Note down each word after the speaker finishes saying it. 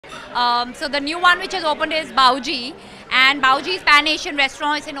So the new one which has opened is Bauji, and Bauji is Pan Asian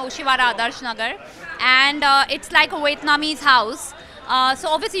restaurant. It's in Oshiwara, Adarsh Nagar, and it's like a Vietnamese house. So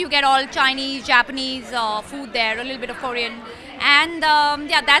obviously you get all Chinese, Japanese food there, a little bit of Korean, and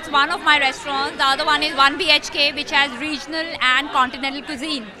yeah, that's one of my restaurants. The other one is 1 BHK, which has regional and continental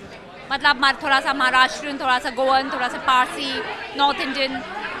cuisine. मतलब थोड़ा सा महाराष्ट्रियन, थोड़ा सा गोवन, थोड़ा सा Parsi, north Indian,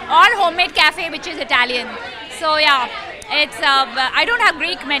 और homemade cafe which is Italian. So yeah, it's I don't have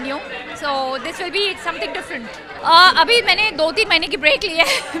Greek menu, so this will be something different. अभी मैंने 2-3 महीने की break ली है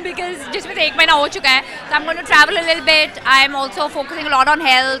because जिसमें से 1 महीना हो चुका है. So I'm going to travel a little bit. I am also focusing a lot on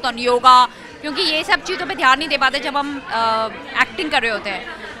health, on yoga, क्योंकि ये सब चीज़ों पे ध्यान नहीं दे पाते जब हम acting कर रहे होते हैं.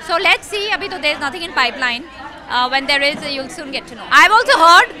 So let's see. अभी तो there's nothing in pipeline. When there is, you'll soon get to know. I've also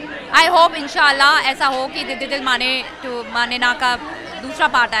heard, I hope inshallah ऐसा हो कि दिल माने ना का दूसरा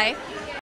पार्ट आए.